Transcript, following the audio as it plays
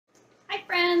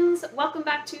friends, welcome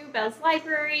back to Belle's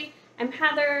Library. I'm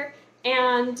Heather,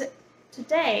 and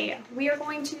today we are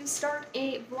going to start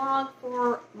a vlog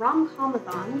for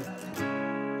ROMCOMATHON.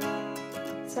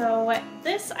 So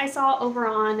this I saw over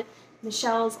on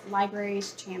Michelle's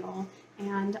Library's channel,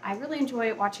 and I really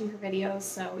enjoy watching her videos,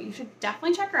 so you should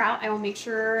definitely check her out. I will make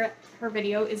sure her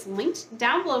video is linked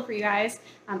down below for you guys.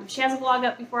 If she has a vlog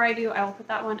up before I do, I will put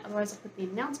that one. Otherwise, I'll put the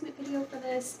announcement video for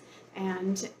this,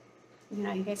 and you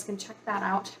know, you guys can check that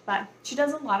out. But she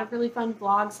does a lot of really fun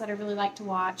vlogs that I really like to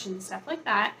watch and stuff like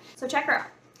that, so check her out.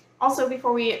 Also,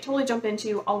 before we totally jump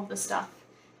into all of this stuff,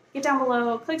 get down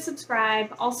below, click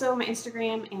subscribe. Also, my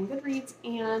Instagram and Goodreads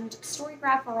and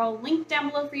Storygraph are all linked down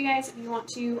below for you guys if you want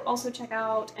to also check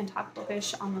out and talk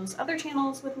bookish on those other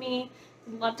channels with me.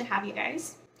 I'd love to have you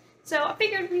guys. So I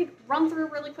figured we'd run through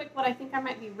really quick what I think I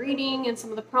might be reading and some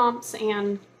of the prompts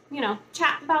and, you know,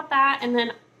 chat about that. And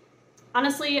then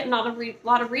honestly, not a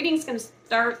lot of reading is going to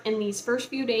start in these first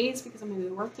few days because I'm going to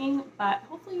be working, but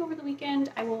hopefully over the weekend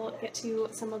I will get to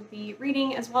some of the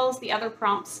reading as well as the other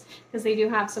prompts, because they do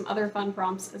have some other fun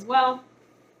prompts as well.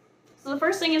 So the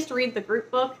first thing is to read the group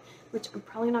book, which I'm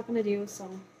probably not going to do, so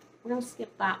we're going to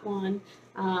skip that one.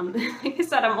 Like I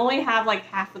said, I only have like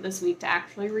half of this week to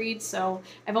actually read, so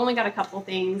I've only got a couple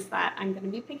things that I'm going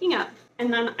to be picking up.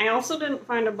 And then I also didn't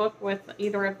find a book with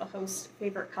either of the host's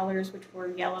favorite colors, which were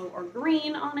yellow or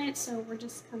green on it, so we're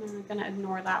just kind of going to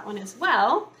ignore that one as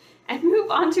well and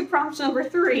move on to prompt number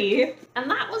 3.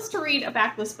 And that was to read a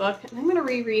backlist book, and I'm going to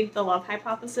reread The Love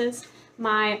Hypothesis.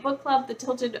 My book club, the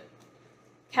Tilted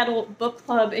Kettle Book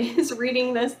Club, is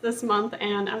reading this month,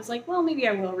 and I was like, well, maybe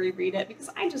I will reread it because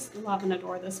I just love and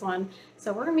adore this one.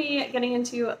 So we're going to be getting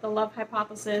into The Love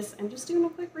Hypothesis and just doing a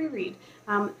quick reread.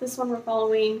 This one we're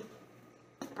following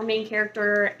our main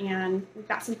character, and we've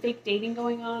got some fake dating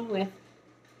going on with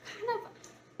kind of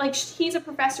like, he's a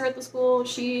professor at the school,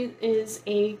 she is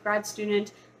a grad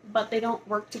student, but they don't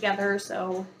work together,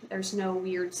 so there's no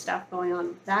weird stuff going on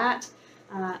with that.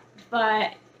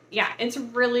 But yeah, it's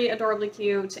really adorably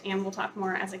cute, and we'll talk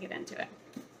more as I get into it.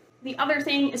 The other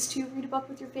thing is to read a book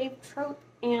with your fave trope,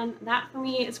 and that for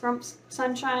me is Grump's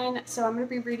Sunshine. So I'm going to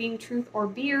be reading Truth or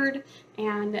Beard,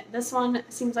 and this one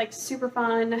seems like super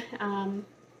fun.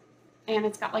 And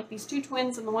it's got like these two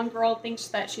twins, and the one girl thinks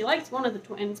that she likes one of the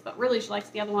twins, but really she likes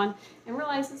the other one, and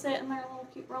realizes it in their little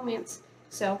cute romance.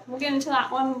 So we'll get into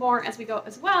that one more as we go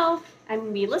as well. I'm going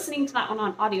to be listening to that one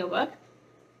on audiobook.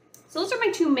 So those are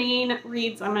my two main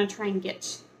reads I'm going to try and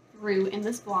get through in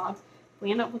this vlog. If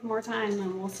we end up with more time,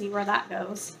 then we'll see where that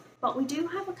goes. But we do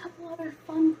have a couple other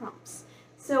fun prompts.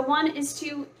 So one is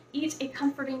to eat a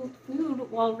comforting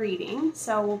food while reading.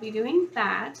 So we'll be doing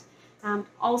that.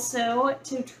 Also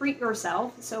to treat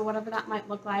yourself. So whatever that might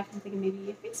look like. I'm thinking maybe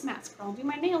a face mask, or I'll do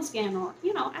my nails again, or,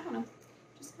 you know, I don't know.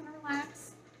 Just kind of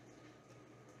relax.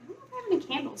 I don't know if I have any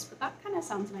candles, but that kind of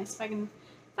sounds nice. If I can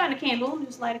find a candle and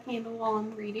just light a candle while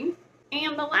I'm reading.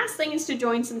 And the last thing is to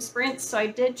join some sprints. So I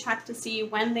did check to see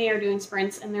when they are doing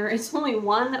sprints, and there is only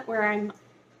one where I'm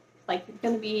like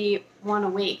going to be one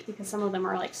awake, because some of them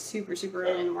are like super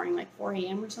early in the morning, like 4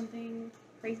 a.m. or something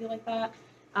crazy like that,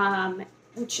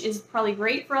 which is probably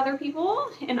great for other people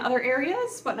in other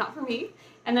areas, but not for me.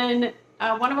 And then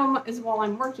one of them is while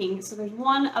I'm working, so there's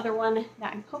one other one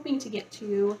that I'm hoping to get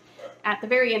to at the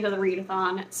very end of the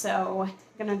readathon, so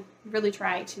I'm going to really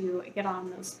try to get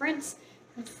on those sprints,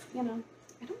 because, you know,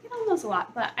 I don't get on those a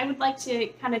lot, but I would like to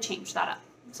kind of change that up.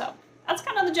 So that's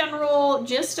kind of the general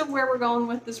gist of where we're going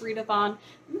with this readathon.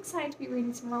 I'm excited to be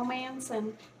reading some romance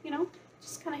and, you know,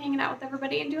 just kind of hanging out with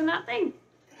everybody and doing that thing.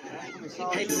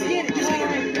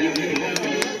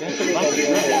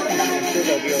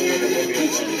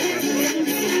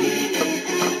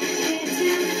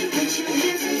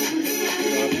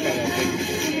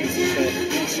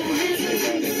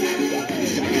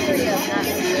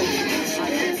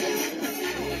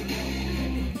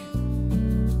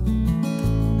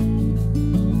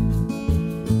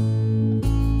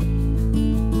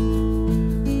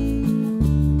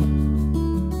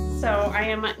 I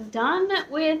am done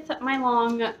with my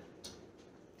long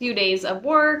few days of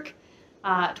work,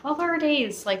 12-hour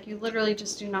days, like you literally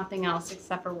just do nothing else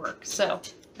except for work. So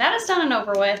that is done and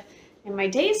over with, and my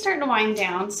day is starting to wind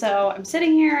down. So I'm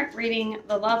sitting here reading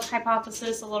The Love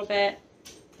Hypothesis a little bit.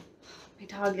 My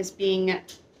dog is being,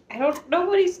 I don't know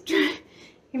what he's trying.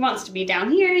 He wants to be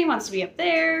down here, he wants to be up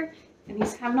there, and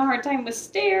he's having a hard time with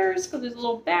stairs because his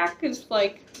little back is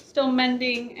like still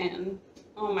mending, and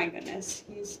oh my goodness,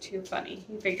 he's too funny.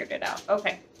 He figured it out.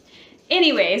 Okay.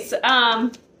 Anyways,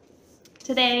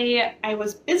 today I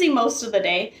was busy most of the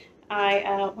day.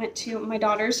 I went to my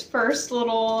daughter's first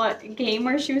little game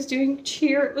where she was doing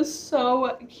cheer. It was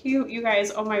so cute, you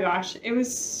guys. Oh my gosh, it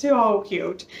was so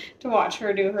cute to watch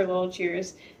her do her little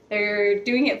cheers. They're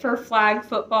doing it for flag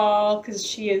football because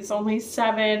she is only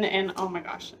 7, and oh my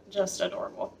gosh, just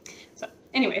adorable. So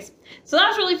anyways, so that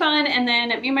was really fun. And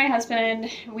then me and my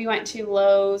husband, we went to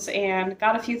Lowe's and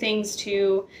got a few things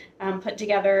to put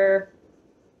together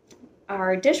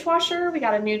our dishwasher. We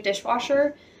got a new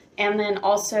dishwasher. And then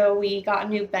also we got a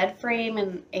new bed frame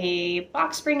and a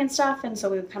box spring and stuff, and so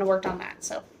we kind of worked on that.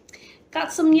 So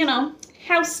got some, you know,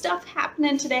 house stuff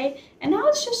happening today. And now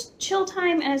it's just chill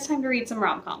time, and it's time to read some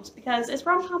rom-coms because it's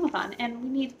rom-comathon and we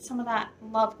need some of that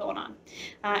love going on.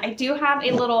 I do have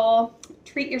a little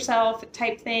treat yourself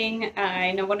type thing.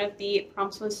 I know one of the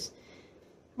prompts was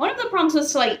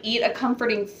to like eat a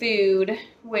comforting food,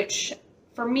 which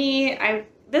for me,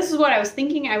 this is what I was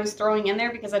thinking I was throwing in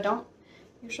there because I don't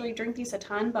usually drink these a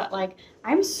ton, but like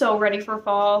I'm so ready for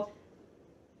fall,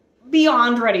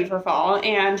 beyond ready for fall.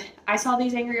 And I saw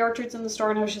these Angry Orchards in the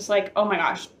store and I was just like, oh my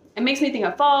gosh, it makes me think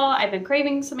of fall. I've been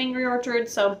craving some Angry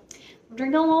Orchards, so I'm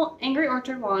drinking a little Angry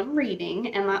Orchard while I'm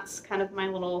reading, and that's kind of my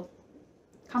little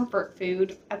comfort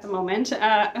food at the moment.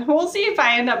 We'll see if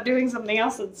I end up doing something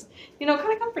else that's, you know,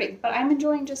 kind of comforting, but I'm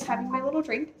enjoying just having my little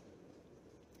drink.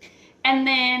 And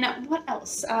then what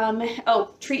else?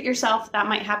 Oh, treat yourself. That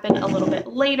might happen a little bit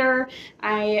later.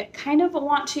 I kind of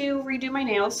want to redo my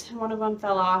nails. One of them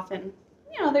fell off and,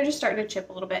 you know, they're just starting to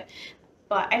chip a little bit.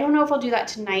 But I don't know if I'll do that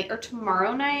tonight or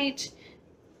tomorrow night.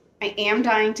 I am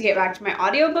dying to get back to my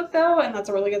audiobook though, and that's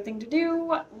a really good thing to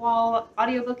do while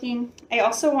audiobooking. I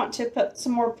also want to put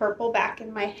some more purple back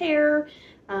in my hair.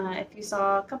 If you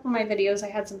saw a couple of my videos, I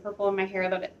had some purple in my hair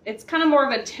that it's kind of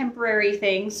more of a temporary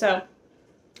thing, so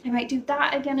I might do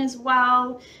that again as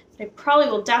well. I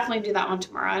probably will definitely do that one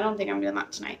tomorrow. I don't think I'm doing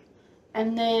that tonight.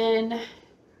 And then, I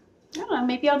don't know,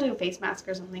 maybe I'll do a face mask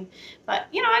or something. But,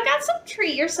 you know, I got some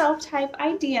treat yourself type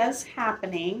ideas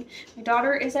happening. My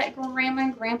daughter is at Grandma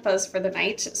and Grandpa's for the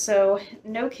night, so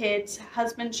no kids.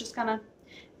 Husband's just kind of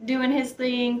doing his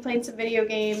thing, playing some video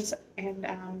games, and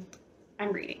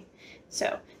I'm reading.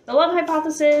 So, The Love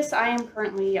Hypothesis, I am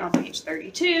currently on page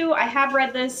 32. I have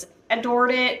read this,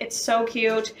 adored it. It's so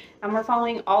cute. We're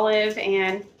following Olive,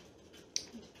 and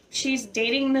she's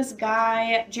dating this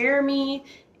guy, Jeremy,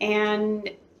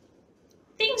 and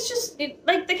things just,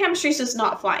 like, the chemistry's just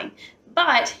not flying.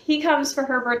 But he comes for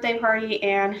her birthday party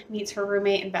and meets her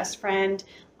roommate and best friend,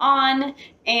 and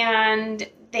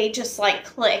they just, like,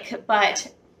 click.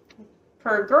 But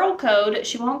per girl code,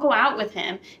 she won't go out with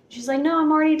him. She's like, no,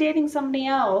 I'm already dating somebody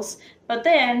else. But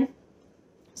then,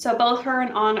 so both her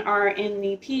and An are in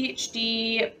the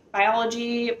PhD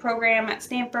biology program at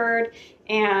Stanford,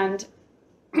 and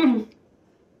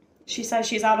she says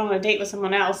she's out on a date with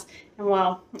someone else. And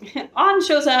well, An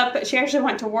shows up. She actually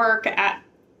went to work at,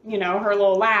 you know, her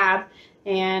little lab,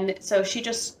 and so she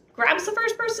just grabs the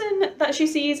first person that she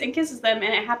sees and kisses them,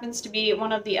 and it happens to be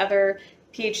one of the other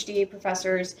PhD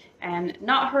professors, and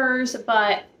not hers,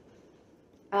 but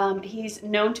he's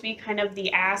known to be kind of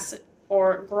the ass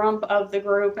or grump of the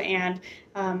group, and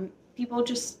people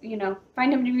just, you know,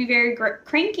 find him to be very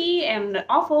cranky and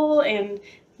awful, and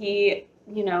he,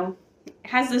 you know,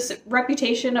 has this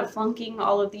reputation of flunking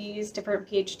all of these different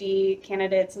PhD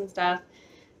candidates and stuff.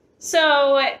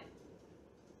 So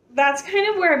that's kind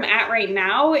of where I'm at right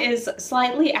now, is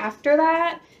slightly after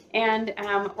that. And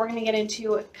we're going to get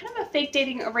into kind of a fake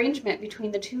dating arrangement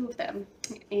between the two of them.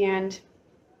 And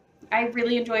I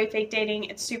really enjoy fake dating.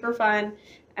 It's super fun.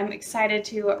 I'm excited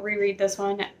to reread this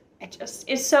one.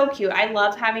 It's so cute. I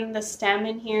love having the stem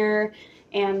in here.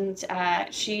 And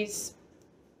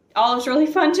Olive's really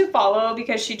fun to follow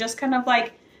because she just kind of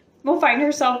like will find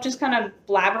herself just kind of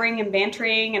blabbering and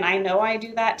bantering. And I know I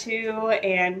do that too.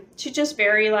 And she's just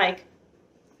very like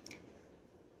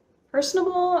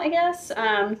personable, I guess.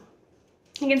 I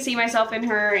can see myself in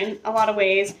her in a lot of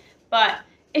ways, but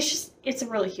it's a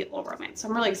really cute little romance, so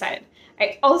I'm really excited.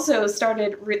 I also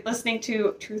started listening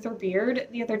to Truth or Beard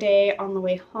the other day on the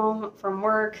way home from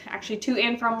work, actually to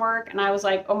and from work, and I was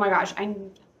like, oh my gosh,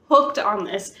 I'm hooked on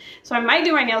this. So I might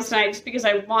do my nails tonight just because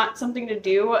I want something to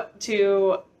do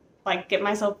to like get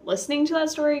myself listening to that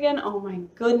story again. Oh my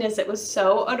goodness, it was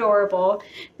so adorable.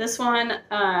 This one,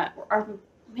 our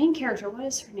main character, what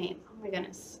is her name? Oh my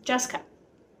goodness, Jessica.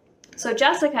 So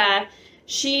Jessica,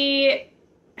 she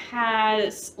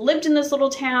has lived in this little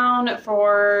town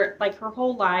for like her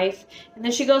whole life, and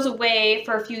then she goes away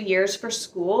for a few years for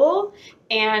school,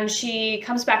 and she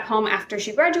comes back home after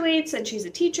she graduates, and she's a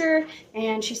teacher,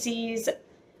 and she sees,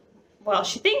 well,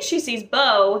 she thinks she sees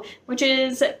Beau, which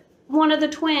is one of the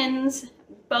twins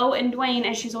Bo and Dwayne,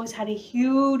 and she's always had a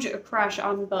huge crush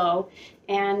on Bo.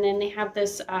 And then they have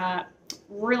this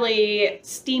really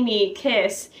steamy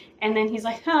kiss, and then he's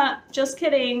like, huh, just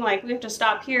kidding, like, we have to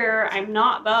stop here, I'm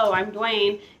not Bo, I'm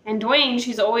Dwayne. And Dwayne,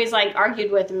 she's always like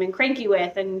argued with and been cranky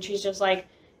with, and she's just like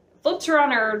flips her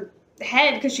on her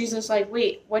head because she's just like,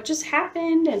 wait, what just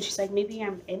happened? And she's like, maybe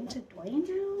I'm into Dwayne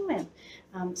now.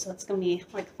 And so it's gonna be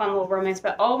like a fun little romance.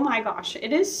 But oh my gosh,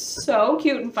 it is so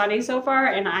cute and funny so far,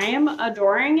 and I am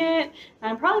adoring it.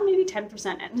 I'm probably maybe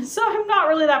 10% in, so I'm not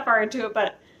really that far into it,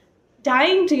 but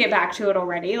dying to get back to it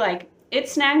already. Like, it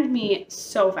snagged me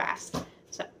so fast.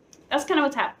 So that's kind of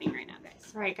what's happening right now,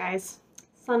 guys. All right, guys,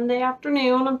 Sunday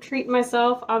afternoon, I'm treating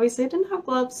myself. Obviously I didn't have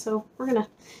gloves, so we're gonna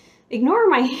ignore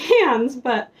my hands,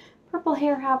 but purple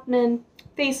hair happening,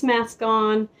 face mask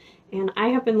on, and I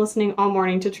have been listening all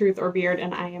morning to Truth or Beard,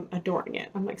 and I am adoring it.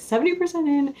 I'm like 70%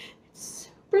 in.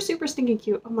 It's super, super stinking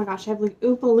cute. Oh my gosh, I have like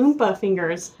Oompa Loompa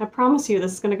fingers. I promise you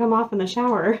this is gonna come off in the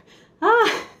shower.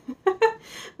 Ah!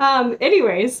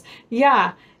 Anyways,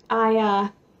 yeah,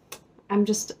 I'm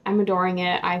adoring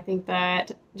it. I think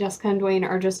that Jessica and Dwayne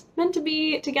are just meant to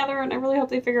be together, and I really hope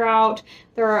they figure out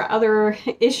there are other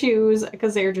issues,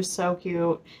 because they're just so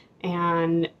cute,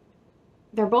 and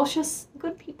they're both just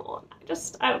good people.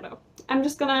 I don't know. I'm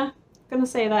just gonna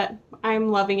say that I'm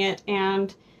loving it,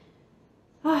 and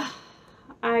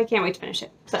I can't wait to finish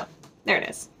it. So there it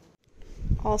is.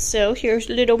 Also, here's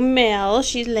little Mel.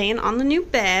 She's laying on the new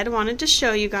bed. Wanted to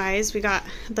show you guys. We got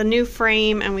the new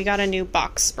frame, and we got a new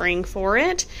box spring for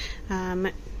it.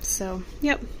 So,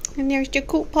 yep. And there's your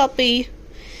cool puppy.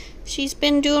 She's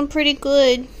been doing pretty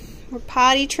good. We're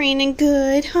potty training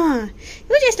good, huh?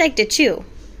 You just like to chew.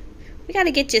 We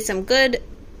gotta get you some good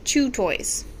chew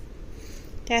toys.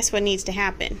 That's what needs to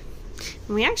happen.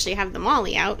 And we actually have the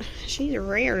Molly out. She's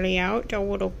rarely out, a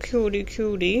little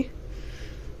cutie.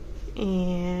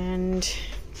 And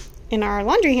in our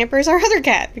laundry hamper is our other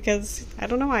cat, because I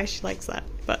don't know why she likes that.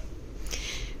 But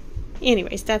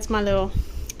anyways, that's my little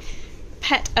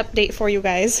pet update for you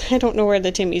guys. I don't know where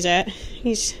the Timmy's at.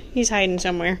 He's hiding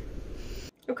somewhere.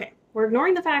 Okay, we're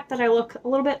ignoring the fact that I look a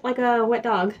little bit like a wet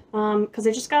dog, because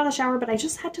I just got out of the shower, but I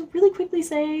just had to really quickly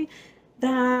say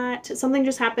that something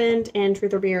just happened in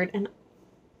Truth or Beard, and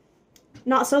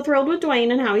not so thrilled with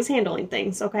Dwayne and how he's handling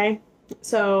things, okay?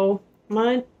 So I'm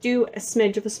gonna do a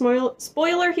smidge of a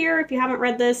spoiler here. If you haven't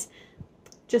read this,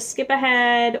 just skip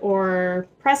ahead or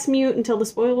press mute until the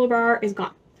spoiler bar is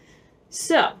gone.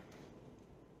 So,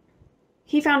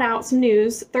 he found out some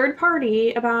news, third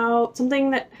party, about something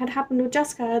that had happened with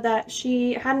Jessica that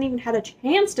she hadn't even had a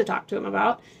chance to talk to him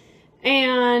about.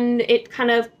 And it kind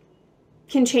of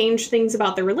can change things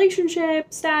about their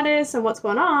relationship status and what's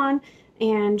going on,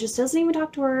 and just doesn't even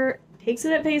talk to her, takes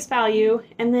it at face value,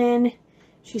 and then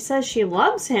she says she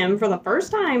loves him for the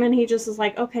first time, and he just is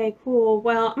like, okay, cool,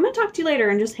 well, I'm gonna talk to you later,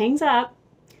 and just hangs up.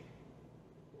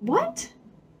 What?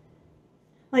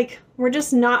 Like, we're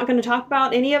just not gonna talk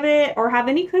about any of it or have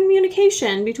any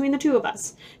communication between the two of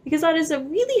us, because that is a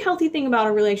really healthy thing about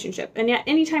a relationship. And yet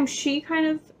anytime she kind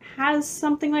of has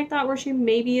something like that where she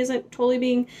maybe isn't totally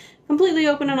being completely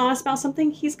open and honest about something,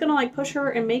 he's gonna like push her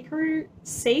and make her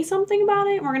say something about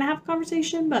it, and we're gonna have a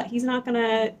conversation, but he's not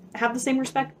gonna have the same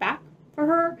respect back for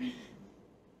her.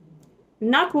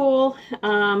 Not cool.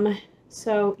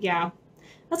 So yeah,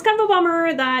 that's kind of a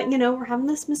bummer that, you know, we're having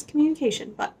this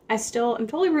miscommunication, but I still am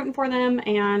totally rooting for them,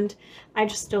 and I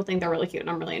just still think they're really cute, and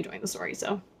I'm really enjoying the story,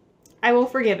 so I will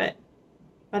forgive it,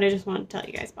 but I just wanted to tell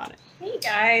you guys about it. Hey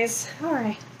guys, all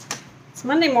right, it's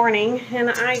Monday morning, and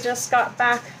I just got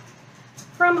back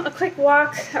from a quick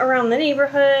walk around the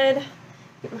neighborhood,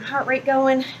 get my heart rate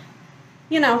going,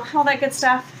 you know, all that good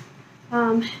stuff.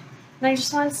 And I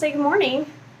just wanted to say good morning.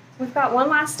 We've got one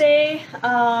last day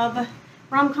of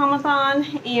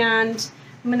ROMCOMATHON, and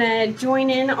I'm gonna join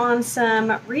in on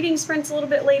some reading sprints a little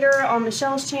bit later on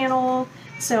Michelle's channel.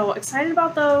 So excited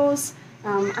about those.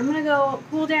 I'm gonna go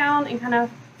cool down and kind of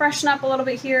freshen up a little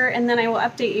bit here, and then I will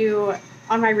update you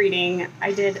on my reading.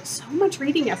 I did so much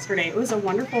reading yesterday. It was a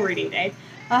wonderful reading day.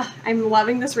 I'm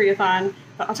loving this readathon,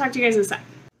 but I'll talk to you guys in a sec.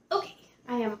 Okay,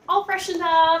 I am all freshened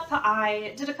up.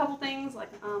 I did a couple things like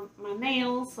my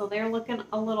nails, so they're looking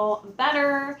a little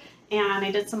better, and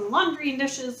I did some laundry and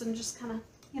dishes and just kind of,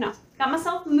 you know, got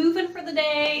myself moving for the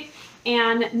day.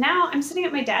 And now I'm sitting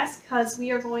at my desk because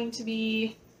we are going to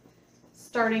be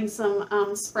starting some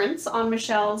sprints on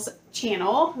Michelle's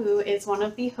channel, who is one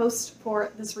of the hosts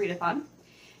for this readathon.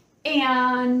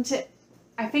 And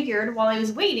I figured while I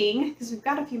was waiting, because we've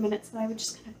got a few minutes, that I would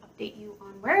just kind of update you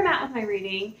on where I'm at with my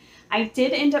reading. I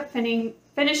did end up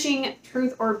finishing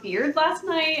Truth or Beard last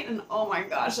night, and oh my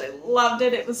gosh, I loved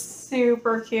it. It was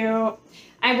super cute.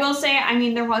 I will say, I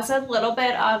mean, there was a little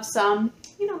bit of some,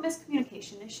 you know,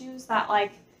 miscommunication issues that,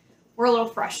 like, were a little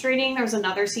frustrating. There was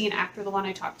another scene after the one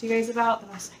I talked to you guys about that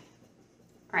I was like,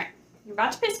 all right, you're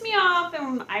about to piss me off,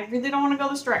 and I really don't want to go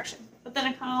this direction. But then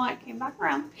it kind of like came back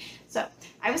around. So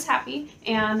I was happy,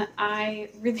 and I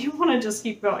really want to just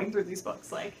keep going through these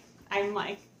books. Like, I'm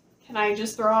like, can I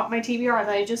just throw out my TBR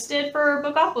that I just did for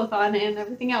Bookathon and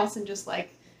everything else and just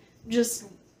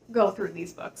go through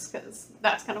these books, because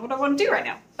that's kind of what I want to do right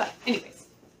now. But anyways,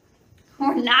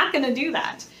 we're not going to do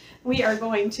that. We are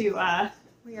going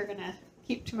to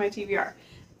keep to my TBR.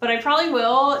 But I probably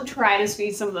will try to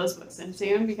squeeze some of those books in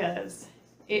soon because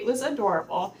it was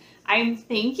adorable. I'm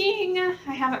thinking,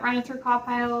 I haven't run it through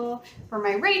Compile for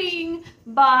my rating,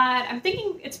 but I'm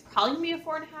thinking it's probably going to be a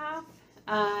 4.5.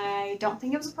 I don't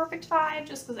think it was a perfect 5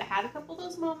 just because I had a couple of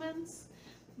those moments.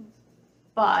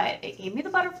 But it gave me the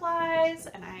butterflies,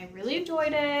 and I really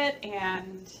enjoyed it,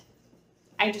 and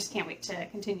I just can't wait to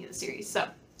continue the series. So,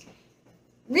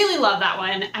 really love that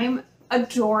one. I'm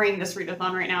adoring this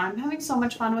readathon right now. I'm having so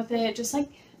much fun with it, just like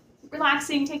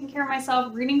relaxing, taking care of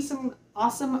myself, reading some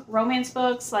awesome romance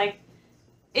books. Like,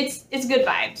 it's good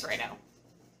vibes right now.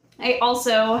 I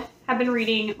also have been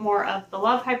reading more of The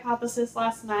Love Hypothesis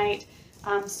last night.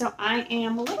 So I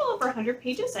am a little over 100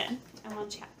 pages in. I'm on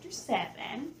chapter 7.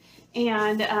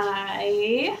 And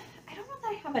I don't know that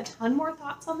I have a ton more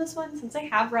thoughts on this one. Since I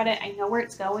have read it, I know where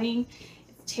it's going.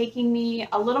 It's taking me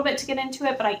a little bit to get into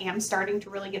it, but I am starting to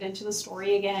really get into the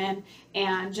story again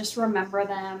and just remember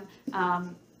them.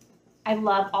 I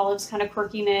love Olive's kind of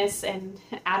quirkiness, and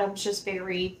Adam's just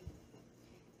very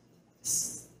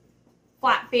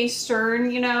flat-faced, stern,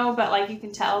 you know, but like you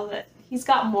can tell that he's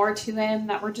got more to him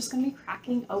that we're just going to be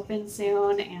cracking open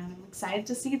soon, and I'm excited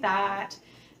to see that.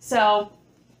 So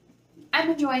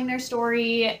I'm enjoying their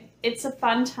story. It's a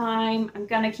fun time. I'm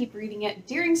going to keep reading it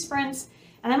during sprints,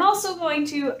 and I'm also going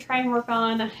to try and work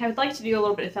on, I would like to do a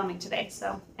little bit of filming today,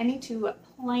 so I need to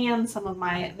plan some of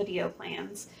my video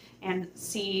plans and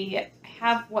see, I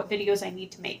have what videos I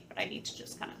need to make, but I need to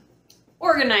just kind of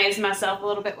organize myself a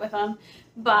little bit with them.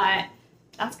 But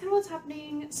that's kind of what's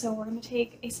happening. So we're going to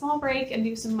take a small break and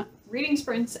do some reading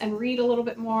sprints and read a little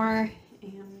bit more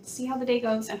and see how the day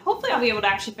goes. And hopefully I'll be able to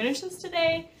actually finish this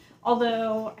today,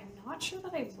 although I'm not sure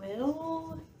that I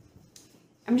will.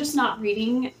 I'm just not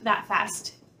reading that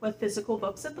fast with physical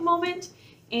books at the moment,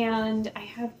 and I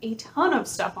have a ton of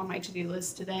stuff on my to-do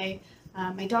list today.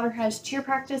 My daughter has cheer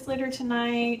practice later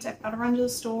tonight. I've got to run to the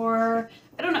store.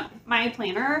 I don't know. My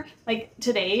planner, like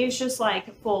today, is just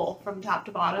like full from top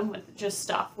to bottom with just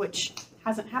stuff, which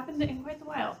hasn't happened in quite a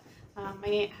while.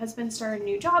 My husband started a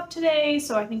new job today,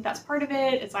 so I think that's part of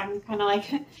it. Is I'm kind of like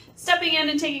stepping in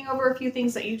and taking over a few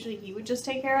things that usually he would just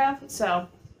take care of. So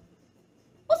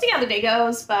we'll see how the day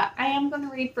goes, but I am going to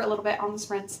read for a little bit on the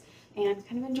sprints and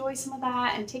kind of enjoy some of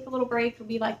that and take a little break. It'll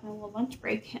be like my little lunch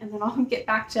break, and then I'll get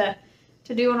back to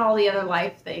doing all the other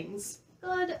life things.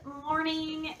 Good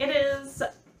morning. It is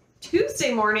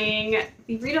Tuesday morning.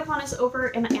 The readathon is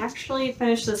over, and I actually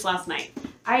finished this last night.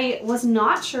 I was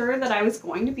not sure that I was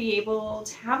going to be able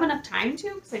to have enough time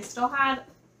to, because I still had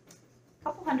a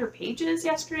couple hundred pages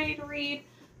yesterday to read,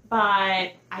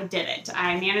 but I did it.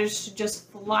 I managed to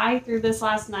just fly through this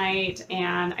last night,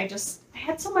 and I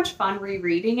had so much fun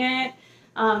rereading it.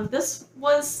 This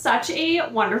was such a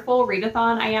wonderful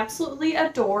readathon. I absolutely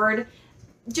adored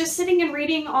just sitting and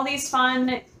reading all these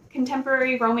fun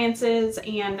contemporary romances,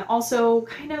 and also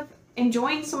kind of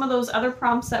enjoying some of those other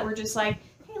prompts that were just like,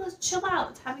 hey, let's chill out,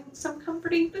 let's have some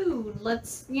comforting food,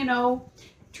 let's, you know,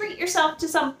 treat yourself to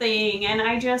something. And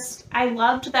I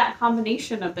loved that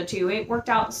combination of the two. It worked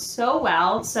out so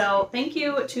well. So thank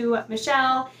you to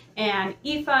Michelle and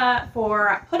Aoife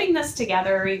for putting this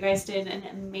together. You guys did an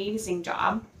amazing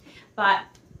job. But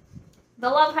The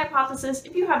Love Hypothesis,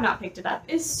 if you have not picked it up,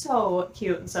 is so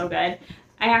cute and so good.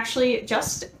 I actually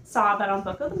just saw that on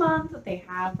Book of the Month. They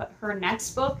have her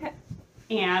next book,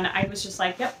 and I was just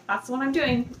like, yep, that's the one I'm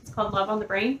doing. It's called Love on the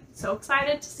Brain. So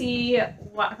excited to see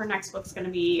what her next book's going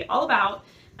to be all about.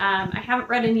 I haven't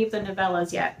read any of the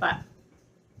novellas yet, but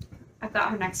I've got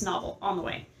her next novel on the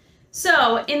way.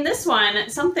 So in this one,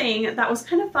 something that was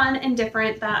kind of fun and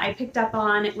different that I picked up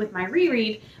on with my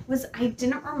reread was I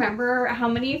didn't remember how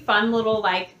many fun little,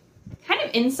 like, kind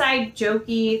of inside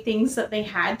jokey things that they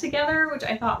had together, which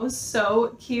I thought was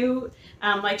so cute.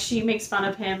 Like, she makes fun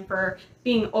of him for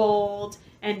being old,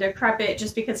 and decrepit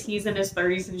just because he's in his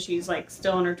 30s and she's like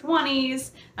still in her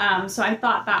 20s. So I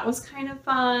thought that was kind of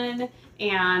fun.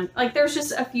 And like there's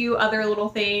just a few other little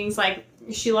things, like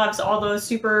she loves all those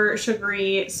super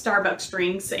sugary Starbucks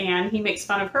drinks, and he makes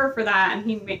fun of her for that,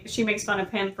 and she makes fun of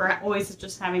him for always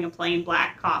just having a plain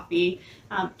black coffee.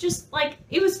 Just like,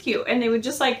 it was cute, and they would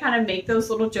just like kind of make those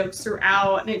little jokes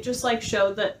throughout, and it just like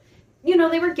showed that, you know,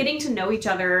 they were getting to know each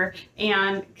other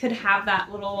and could have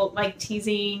that little like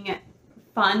teasing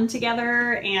fun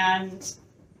together. And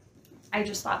I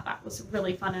just thought that was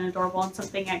really fun and adorable, and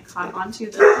something I caught on to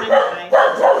this time that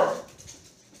I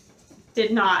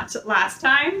did not last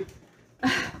time.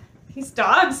 These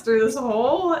dogs through this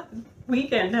whole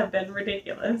weekend have been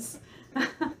ridiculous. I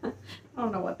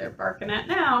don't know what they're barking at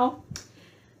now.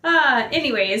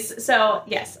 Anyways, so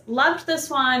yes, loved this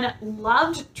one.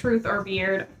 Loved Truth or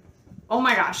Beard. Oh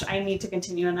my gosh, I need to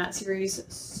continue in that series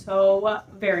so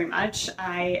very much.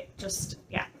 I just,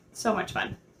 yeah, so much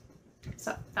fun.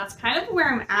 So that's kind of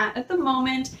where I'm at the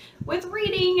moment with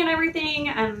reading and everything.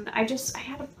 And I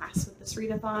had a blast with this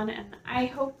readathon, and I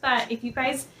hope that if you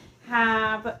guys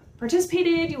have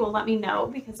participated, you will let me know,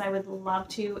 because I would love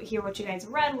to hear what you guys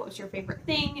read. What was your favorite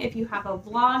thing? If you have a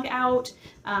vlog out,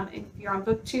 if you're on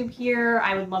BookTube here,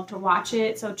 I would love to watch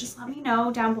it. So just let me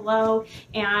know down below.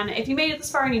 And if you made it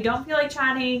this far and you don't feel like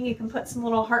chatting, you can put some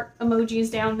little heart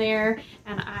emojis down there.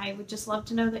 And I would just love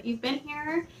to know that you've been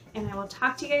here. And I will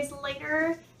talk to you guys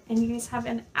later. And you guys have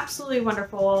an absolutely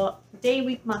wonderful day,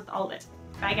 week, month, all of it.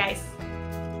 Bye, guys.